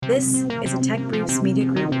This is a Tech Briefs Media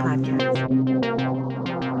Group podcast.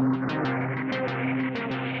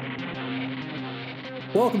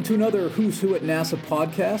 Welcome to another Who's Who at NASA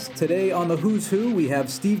podcast. Today on the Who's Who, we have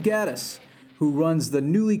Steve Gaddis, who runs the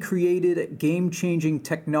newly created Game-Changing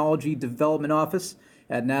Technology Development Office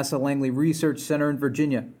at NASA Langley Research Center in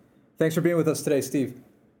Virginia. Thanks for being with us today, Steve.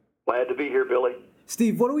 Glad to be here, Billy.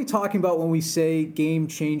 Steve, what are we talking about when we say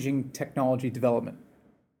game-changing technology development?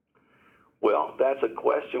 Well, that's a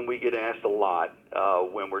question we get asked a lot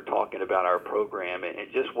when we're talking about our program. And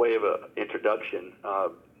just way of an introduction,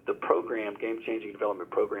 the program, Game-Changing Development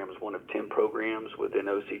Program, is one of 10 programs within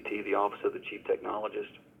OCT, the Office of the Chief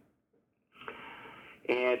Technologist.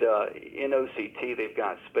 And in OCT, they've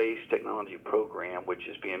got Space Technology Program, which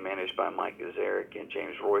is being managed by Mike Gazarick and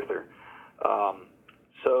James Reuther.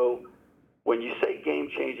 So when you say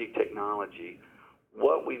game-changing technology,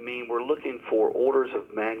 what we mean, we're looking for orders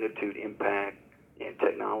of magnitude impact in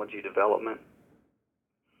technology development.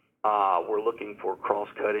 We're looking for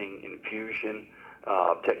cross-cutting infusion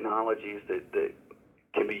technologies that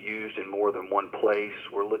can be used in more than one place.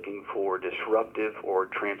 We're looking for disruptive or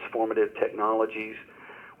transformative technologies.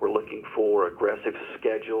 We're looking for aggressive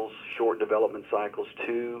schedules, short development cycles,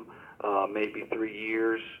 2, maybe 3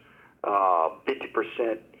 years,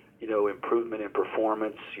 50% improvement in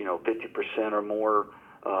performance, 50% or more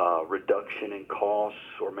reduction in costs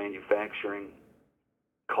or manufacturing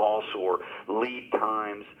costs or lead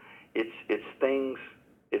times. It's things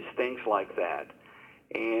like that.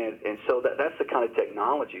 And so that's the kind of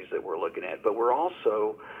technologies that we're looking at. But we're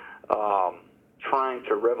also trying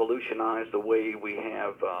to revolutionize the way we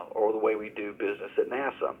have or the way we do business at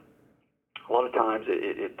NASA. A lot of times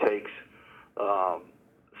it takes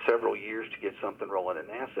several years to get something rolling at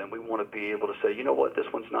NASA, and we want to be able to say, you know what, this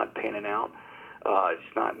one's not panning out.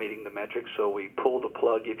 It's not meeting the metrics, so we pull the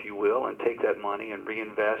plug, if you will, and take that money and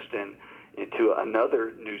reinvest into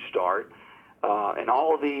another new start. And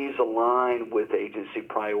all of these align with agency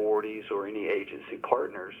priorities or any agency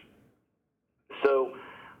partners. So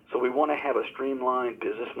we want to have a streamlined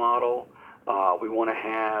business model. We want to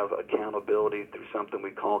have accountability through something we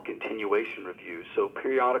call continuation reviews. So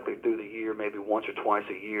periodically through the year, maybe once or twice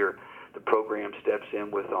a year, the program steps in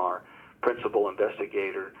with our principal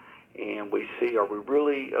investigator, and we see, are we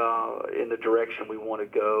really in the direction we want to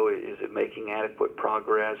go? Is it making adequate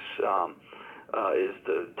progress? Is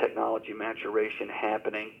the technology maturation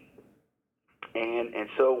happening? And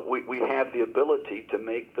so we have the ability to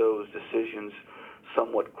make those decisions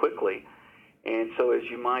somewhat quickly. And so, as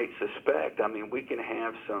you might suspect, I mean, we can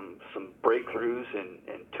have some breakthroughs in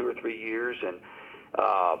 2 or 3 years and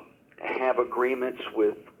have agreements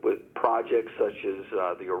with projects such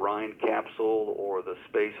as the Orion capsule or the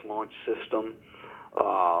Space Launch System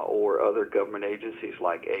or other government agencies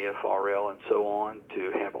like AFRL and so on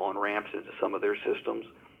to have on-ramps into some of their systems.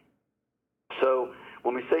 So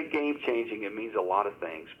when we say game-changing, it means a lot of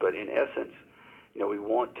things. But in essence, we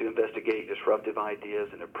want to investigate disruptive ideas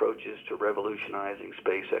and approaches to revolutionizing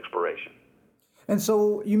space exploration. And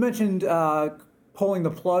so you mentioned pulling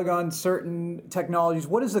the plug on certain technologies.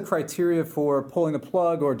 What is the criteria for pulling the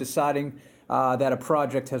plug or deciding that a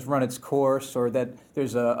project has run its course or that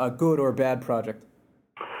there's a good or bad project?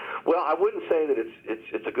 Well, I wouldn't say that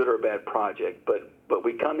it's a good or a bad project, but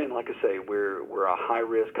we come in, like I say, we're a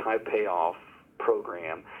high-risk, high-payoff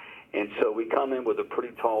program. And so we come in with a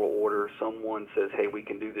pretty tall order. Someone says, hey, we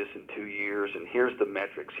can do this in 2 years, and here's the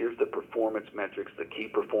metrics. Here's the performance metrics, the key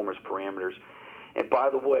performance parameters. And by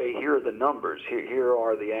the way, here are the numbers. Here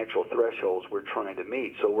are the actual thresholds we're trying to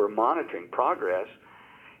meet. So we're monitoring progress.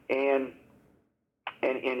 And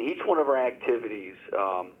each one of our activities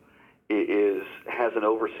has an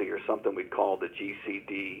overseer, something we call the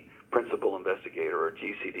GCD Principal Investigator or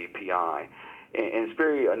GCD PI. And it's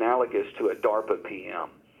very analogous to a DARPA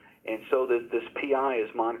PM. And so this PI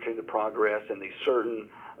is monitoring the progress, and these certain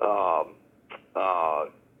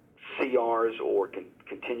CRs or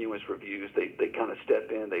continuous reviews, they kind of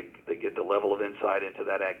step in, they get the level of insight into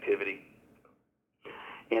that activity.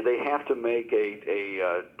 And they have to make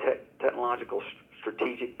a technological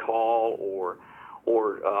strategic call or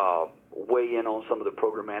weigh in on some of the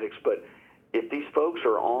programmatics. But if these folks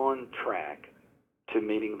are on track to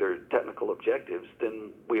meeting their technical objectives,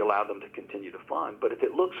 then we allow them to continue to fund. But if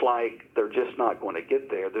it looks like they're just not going to get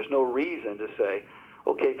there, there's no reason to say,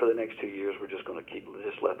 okay, for the next 2 years, we're just going to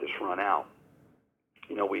just let this run out.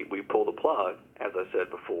 We pull the plug, as I said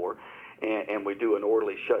before, and we do an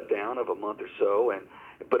orderly shutdown of a month or so.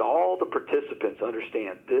 But all the participants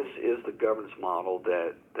understand this is the governance model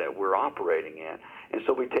that we're operating in. And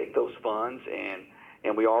so we take those funds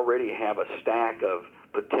and we already have a stack of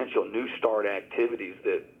potential new start activities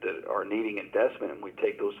that are needing investment, and we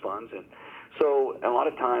take those funds. And so a lot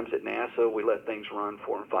of times at NASA, we let things run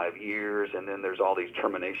 4 and 5 years, and then there's all these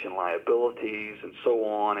termination liabilities and so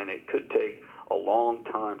on, and it could take a long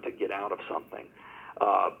time to get out of something.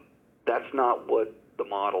 That's not what the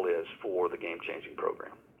model is for the game-changing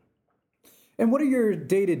program. And what are your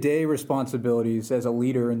day-to-day responsibilities as a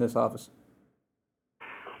leader in this office?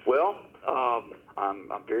 Well,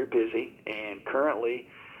 I'm very busy, and currently,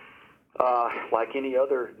 like any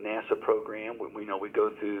other NASA program, we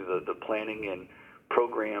go through the planning and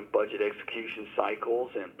program budget execution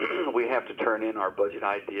cycles, and we have to turn in our budget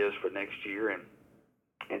ideas for next year, and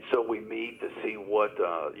so we meet to see what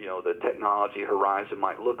the technology horizon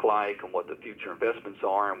might look like and what the future investments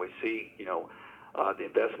are, and we see the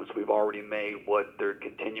investments we've already made, what their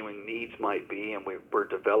continuing needs might be, and we're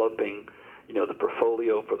developing the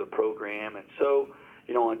portfolio for the program. And so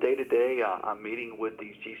on day-to-day, I'm meeting with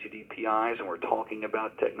these GCDPIs, and we're talking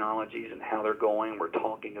about technologies and how they're going. We're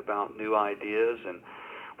talking about new ideas, and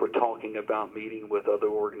we're talking about meeting with other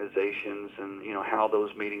organizations and, how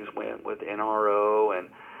those meetings went with NRO and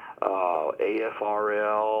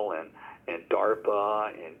AFRL and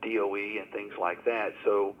DARPA and DOE and things like that.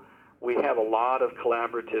 So we have a lot of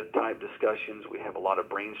collaborative type discussions. We have a lot of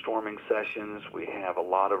brainstorming sessions. We have a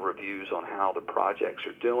lot of reviews on how the projects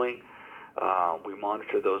are doing. We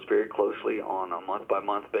monitor those very closely on a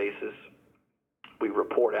month-by-month basis. We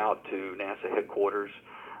report out to NASA headquarters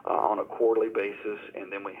on a quarterly basis,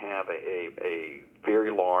 and then we have a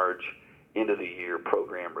very large end-of-the-year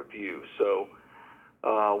program review. So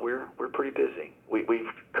we're pretty busy. We've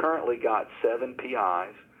currently got 7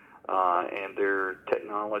 PIs, and their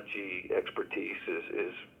technology expertise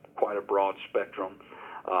is quite a broad spectrum,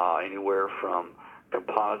 anywhere from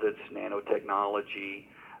composites, nanotechnology,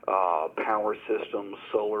 power systems,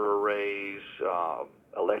 solar arrays,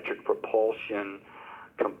 electric propulsion,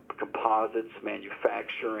 composites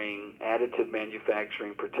manufacturing, additive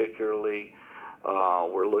manufacturing particularly.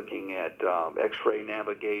 We're looking at X-ray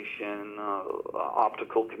navigation,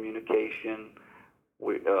 optical communication,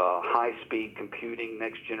 high-speed computing,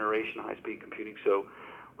 next-generation high-speed computing. So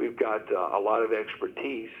we've got a lot of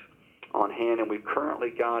expertise on hand, and we've currently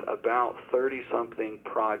got about 30-something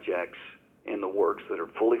projects in the works that are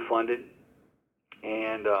fully funded,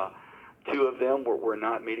 and 2 of them were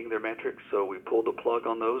not meeting their metrics, so we pulled the plug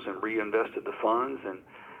on those and reinvested the funds, and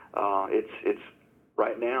it's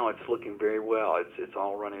right now it's looking very well. It's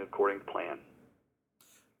all running according to plan.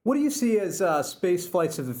 What do you see as space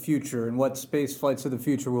flights of the future, and what space flights of the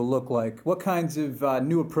future will look like? What kinds of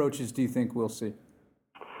new approaches do you think we'll see?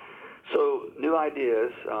 So new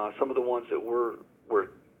ideas, some of the ones that we're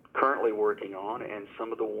currently working on, and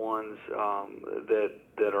some of the ones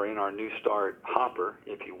that are in our New Start hopper,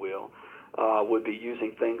 if you will, would be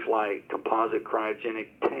using things like composite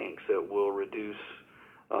cryogenic tanks that will reduce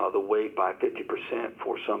the weight by 50%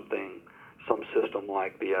 for some system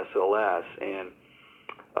like the SLS. And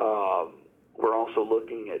we're also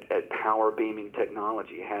looking at power beaming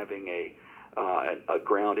technology, having a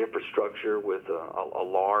ground infrastructure with a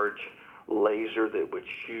large laser that would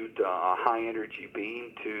shoot a high energy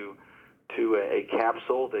beam to a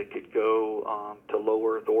capsule that could go to low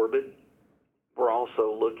Earth orbit. We're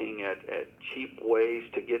also looking at cheap ways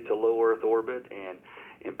to get to low Earth orbit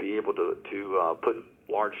and be able to put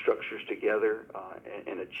large structures together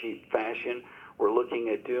in a cheap fashion. We're looking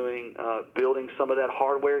at building some of that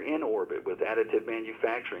hardware in orbit with additive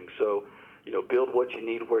manufacturing. So, build what you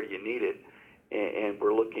need where you need it. And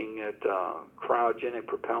we're looking at cryogenic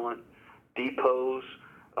propellant depots.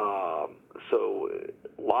 So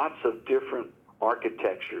lots of different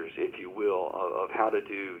architectures, if you will, of how to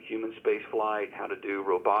do human space flight, how to do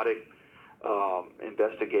robotic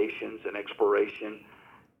investigations and exploration.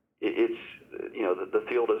 It's the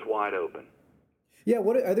field is wide open. Yeah,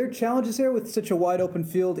 are there challenges there with such a wide open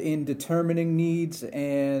field in determining needs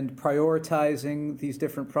and prioritizing these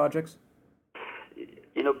different projects?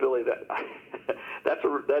 Billy,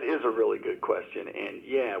 that is a really good question, and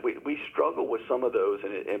yeah, we struggle with some of those,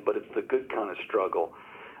 but it's the good kind of struggle.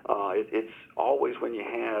 It's always when you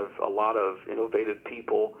have a lot of innovative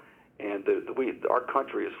people, and our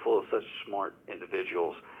country is full of such smart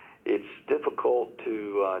individuals. It's difficult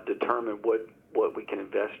to determine what we can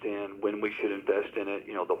invest in, when we should invest in it.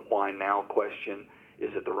 The why now question: is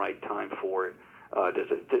it the right time for it? Does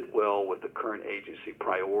it fit well with the current agency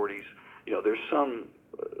priorities? There's some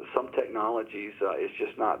technologies, it's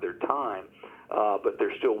just not their time, but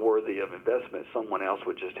they're still worthy of investment. Someone else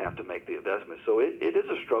would just have to make the investment. So it is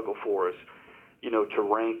a struggle for us, to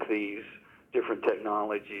rank these different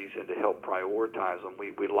technologies and to help prioritize them.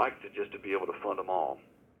 We'd like to be able to fund them all.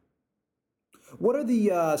 What are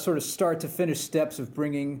the sort of start-to-finish steps of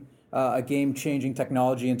bringing a game-changing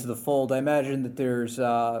technology into the fold? I imagine that there's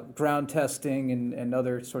ground testing and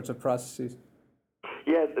other sorts of processes.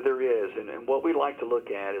 Yeah, there is. And what we like to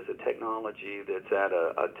look at is a technology that's at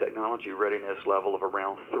a technology readiness level of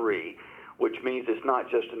around 3, which means it's not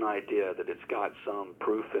just an idea, that it's got some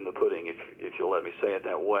proof in the pudding, if you'll let me say it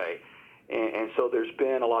that way. And so there's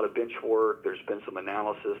been a lot of bench work, there's been some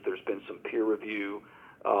analysis, there's been some peer review.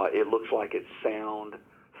 It looks like it's sound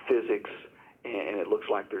physics, and it looks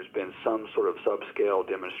like there's been some sort of subscale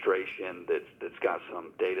demonstration that's got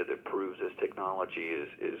some data that proves this technology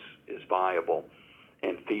is viable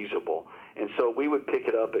and feasible. And so we would pick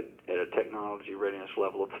it up at a technology readiness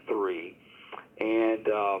level of 3. And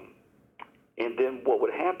then what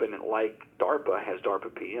would happen, like DARPA has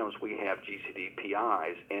DARPA PMs, we have GCD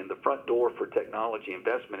PIs, and the front door for technology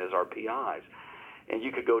investment is our PIs. And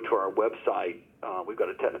you could go to our website. We've got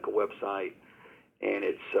a technical website, and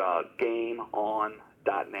it's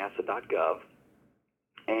gameon.nasa.gov.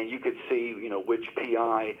 And you could see, which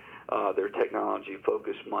PI their technology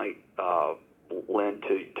focus might lend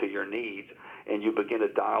to your needs. And you begin a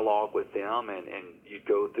dialogue with them, and you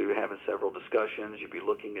go through having several discussions. You'd be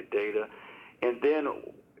looking at data. And then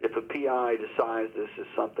if a PI decides this is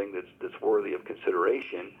something that's worthy of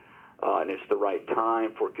consideration, and it's the right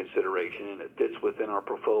time for consideration, and it fits within our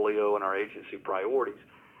portfolio and our agency priorities,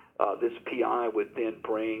 this PI would then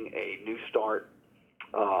bring a new start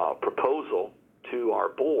proposal to our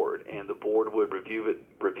board, and the board would review it.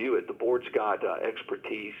 The board's got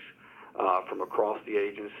expertise from across the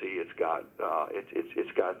agency. It's got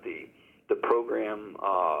the program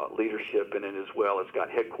leadership in it as well. It's got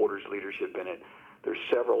headquarters leadership in it. There's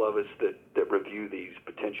several of us that review these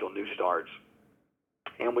potential new starts.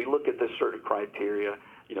 And we look at this certain criteria.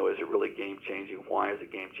 Is it really game-changing? Why is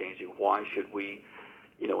it game-changing? Why should we,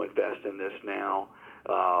 invest in this now?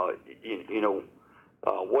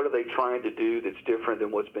 What are they trying to do that's different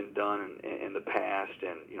than what's been done in the past?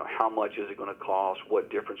 And, how much is it going to cost? What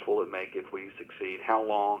difference will it make if we succeed? How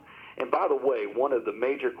long? And by the way, one of the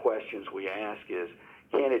major questions we ask is,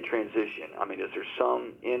 can it transition? I mean, is there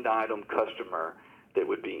some end item customer that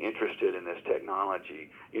would be interested in this technology,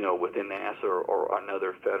 within NASA or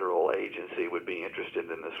another federal agency would be interested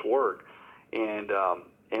in this work? And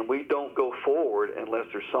we don't go forward unless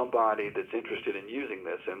there's somebody that's interested in using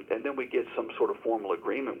this. And then we get some sort of formal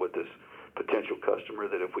agreement with this potential customer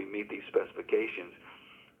that if we meet these specifications,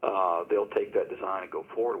 they'll take that design and go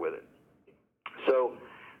forward with it. So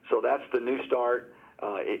that's the new start.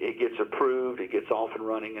 It gets approved. It gets off and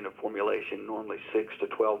running in a formulation, normally 6 to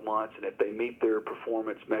 12 months. And if they meet their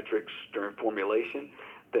performance metrics during formulation,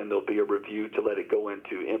 then there'll be a review to let it go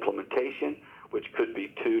into implementation, which could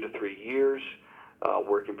be 2 to 3 years,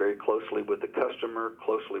 working very closely with the customer,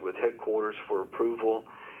 closely with headquarters for approval.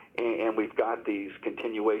 And we've got these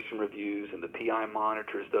continuation reviews, and the PI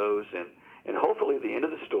monitors those. And hopefully the end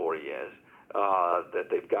of the story is that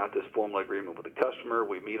they've got this formal agreement with the customer.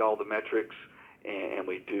 We meet all the metrics, and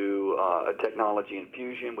we do a technology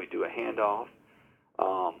infusion. We do a handoff,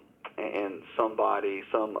 and some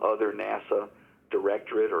other NASA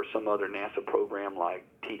directorate or some other NASA program like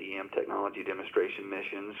TDM, Technology Demonstration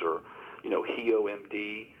Missions, or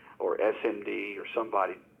HEOMD or SMD, or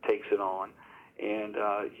somebody takes it on, and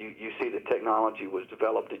you see the technology was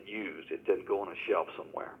developed and used. It didn't go on a shelf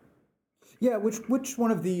somewhere. Yeah, which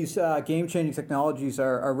one of these game-changing technologies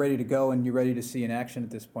are ready to go and you're ready to see in action at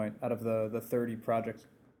this point out of the 30 projects?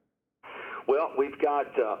 Well, we've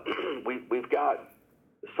got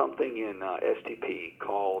something in STP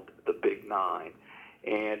called the Big 9,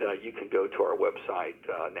 and you can go to our website,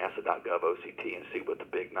 nasa.gov OCT, and see what the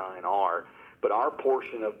Big 9 are. But our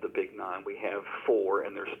portion of the Big 9, we have 4,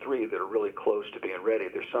 and there's 3 that are really close to being ready.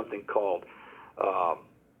 There's something called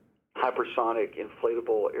hypersonic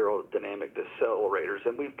inflatable aerodynamic decelerators,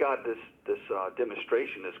 and we've got this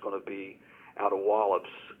demonstration that's going to be out of Wallops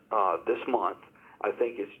this month. I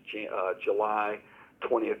think it's July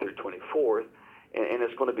 20th or 24th, and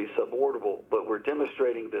it's going to be suborbital. But we're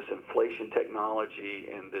demonstrating this inflation technology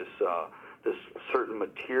and this certain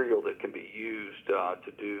material that can be used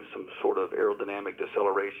to do some sort of aerodynamic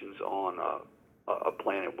decelerations on a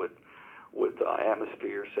planet with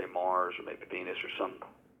atmosphere, say Mars or maybe Venus or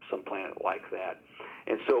some planet like that.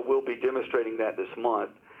 And so we'll be demonstrating that this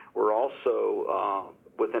month. We're also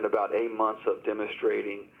within about 8 months of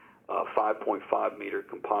demonstrating a 5.5 meter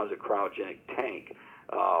composite cryogenic tank.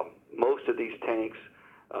 Most of these tanks,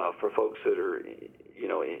 for folks that are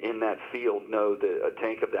in that field, know that a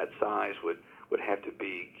tank of that size would would have to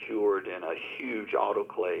be cured in a huge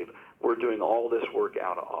autoclave. We're doing all this work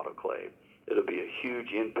out of autoclave. It'll be a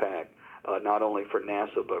huge impact, not only for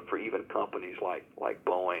NASA, but for even companies like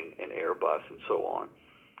Boeing and Airbus and so on.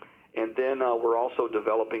 And then we're also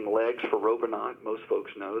developing legs for Robonaut. Most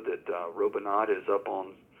folks know that Robonaut is up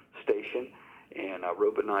on station, and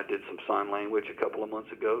Robonaut did some sign language a couple of months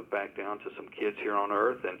ago back down to some kids here on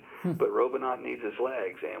Earth. But Robonaut needs his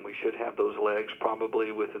legs, and we should have those legs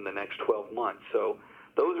probably within the next 12 months. So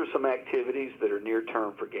those are some activities that are near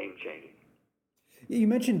term for game changing. You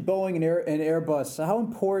mentioned Boeing and Airbus. How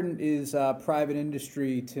important is private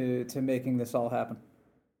industry to making this all happen?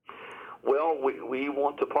 Well, we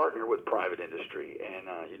want to partner with private industry, and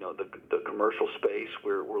the commercial space.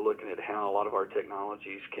 We're looking at how a lot of our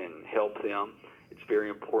technologies can help them. It's very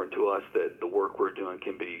important to us that the work we're doing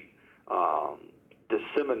can be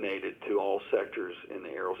disseminated to all sectors in the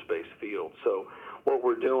aerospace field. So what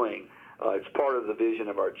we're doing, it's part of the vision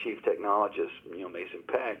of our chief technologist, Mason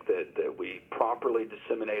Peck, that we properly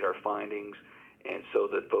disseminate our findings. And so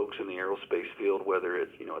that folks in the aerospace field, whether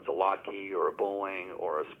it's it's a Lockheed or a Boeing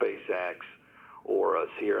or a SpaceX or a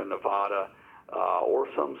Sierra Nevada or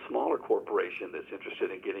some smaller corporation that's interested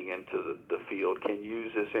in getting into the field, can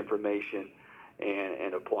use this information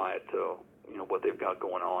and apply it to what they've got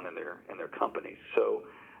going on in their companies. So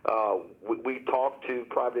we talk to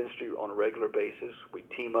private industry on a regular basis. We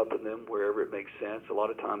team up with them wherever it makes sense. A lot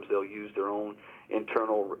of times they'll use their own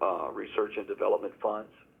internal research and development funds.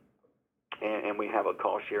 And we have a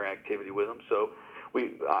cost share activity with them. So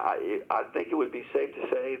I think it would be safe to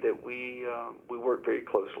say that we work very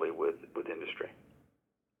closely with industry.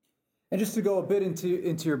 And just to go a bit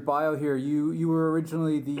into your bio here, you were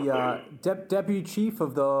originally the deputy chief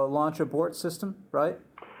of the launch abort system, right?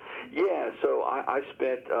 Yeah. So I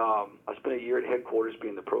spent a year at headquarters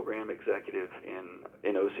being the program executive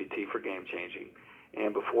in OCT for Game Changing.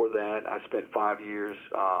 And before that, I spent 5 years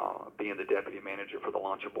being the deputy manager for the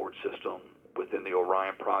launch abort system within the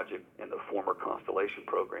Orion project in the former Constellation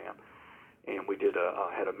program. And we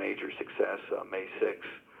had a major success, May 6th,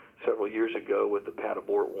 several years ago with the Pad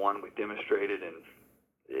Abort 1. We demonstrated, and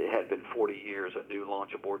it had been 40 years, a new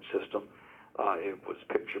launch abort system. It was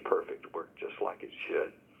picture perfect, worked just like it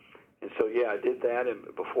should. And so, yeah, I did that.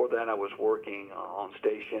 And before that, I was working on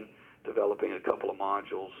station, developing a couple of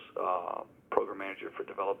modules, program manager for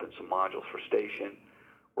developing some modules for station.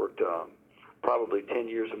 Worked probably 10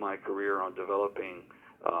 years of my career on developing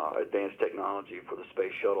advanced technology for the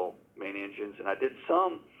space shuttle main engines. And I did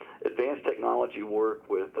some advanced technology work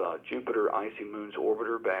with Jupiter Icy Moons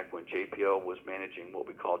Orbiter back when JPL was managing what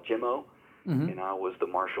we call GEMO. Mm-hmm. And I was the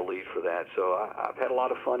marshal lead for that. So I've had a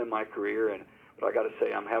lot of fun in my career, but I got to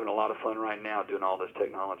say I'm having a lot of fun right now doing all this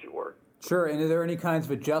technology work. Sure. And are there any kinds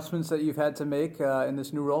of adjustments that you've had to make in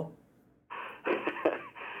this new role?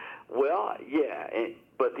 Well, yeah,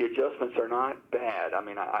 but the adjustments are not bad. I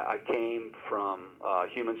mean, I came from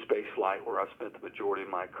human space flight where I spent the majority of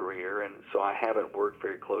my career, and so I haven't worked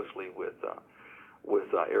very closely with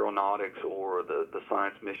aeronautics or the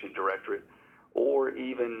Science Mission Directorate or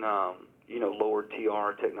even lower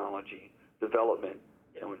TR technology development.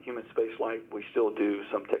 In human space flight, we still do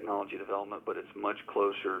some technology development, but it's much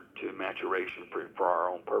closer to maturation for our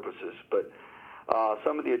own purposes. But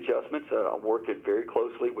some of the adjustments, I'm working very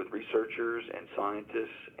closely with researchers and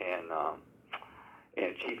scientists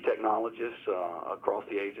and chief technologists across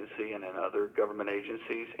the agency and in other government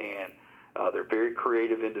agencies. And they're very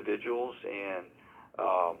creative individuals, and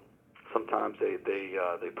sometimes they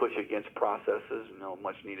push against processes,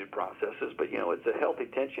 much needed processes. But it's a healthy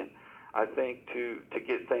tension, I think, to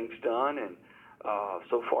get things done, and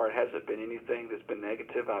so far it hasn't been anything that's been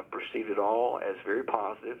negative. I've perceived it all as very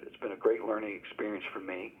positive. It's been a great learning experience for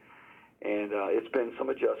me, and it's been some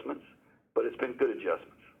adjustments, but it's been good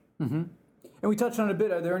adjustments. Mm-hmm. And we touched on it a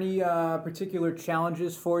bit. Are there any particular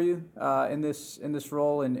challenges for you in this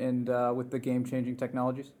role and with the game-changing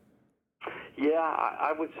technologies? Yeah,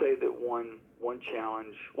 I would say that one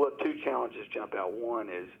challenge, well, two challenges jump out. One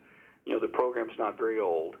is, the program's not very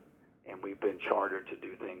old, and we've been chartered to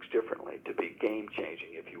do things differently, to be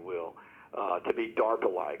game-changing, if you will, to be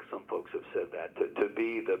DARPA-like. Some folks have said that, to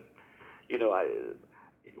be the,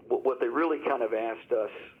 what they really kind of asked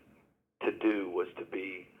us to do was to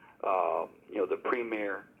be, the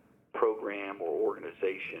premier program or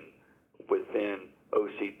organization within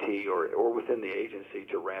OCT or within the agency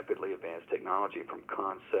to rapidly advance technology from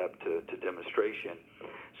concept to demonstration.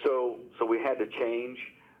 So we had to change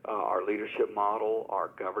our leadership model,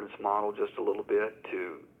 our governance model just a little bit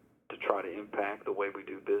to try to impact the way we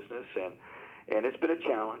do business. And it's been a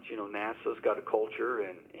challenge. NASA's got a culture,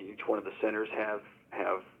 and each one of the centers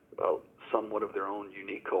have somewhat of their own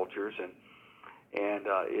unique cultures, and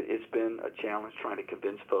it's been a challenge trying to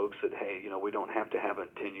convince folks that, hey, we don't have to have a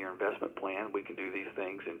 10-year investment plan. We can do these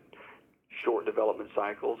things in short development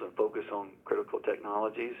cycles and focus on critical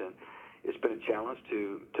technologies. And it's been a challenge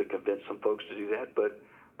to convince some folks to do that. But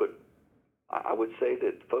I would say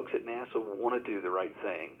that folks at NASA want to do the right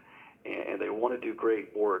thing, and they want to do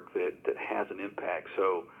great work that has an impact.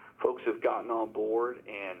 So folks have gotten on board,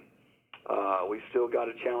 and we've still got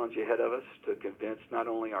a challenge ahead of us to convince not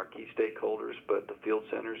only our key stakeholders but the field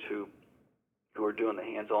centers who are doing the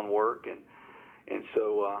hands-on work, and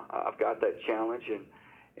so I've got that challenge,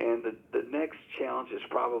 and the next challenge is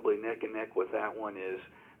probably neck and neck with that one. Is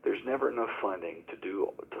there's never enough funding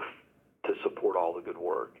to support all the good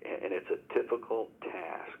work, and it's a difficult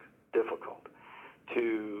task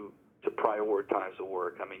to prioritize the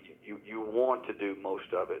work. I mean, you want to do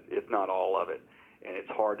most of it, if not all of it. And it's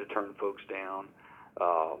hard to turn folks down.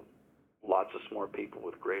 Lots of smart people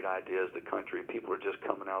with great ideas. The country, people are just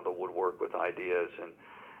coming out of the woodwork with ideas, and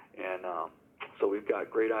so we've got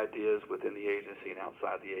great ideas within the agency and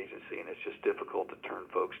outside the agency, and it's just difficult to turn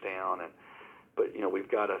folks down. But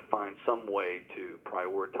we've got to find some way to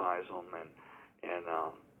prioritize them and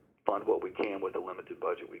fund what we can with the limited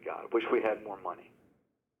budget we got. I wish we had more money.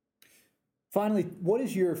 Finally, what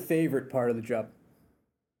is your favorite part of the job?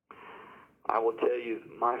 I will tell you,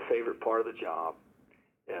 my favorite part of the job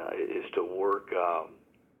is to work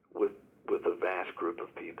with a vast group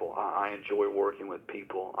of people. I enjoy working with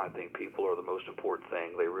people. I think people are the most important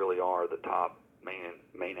thing. They really are the top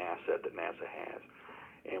main asset that NASA has.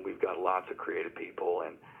 And we've got lots of creative people,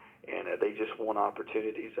 and they just want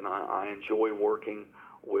opportunities. And I enjoy working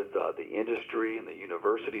with the industry and the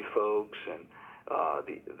university folks and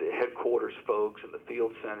the headquarters folks and the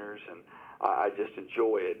field centers, and I just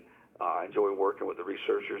enjoy it. I enjoy working with the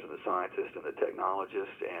researchers and the scientists and the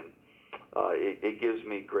technologists, and it gives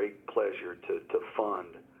me great pleasure to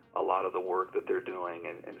fund a lot of the work that they're doing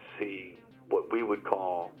and see what we would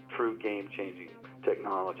call true game-changing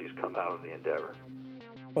technologies come out of the endeavor.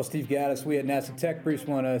 Well, Steve Gaddis, we at NASA Tech Briefs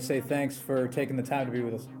want to say thanks for taking the time to be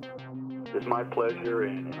with us. It's my pleasure,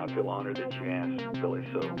 and I feel honored that you asked, Billy,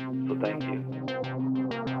 so thank you.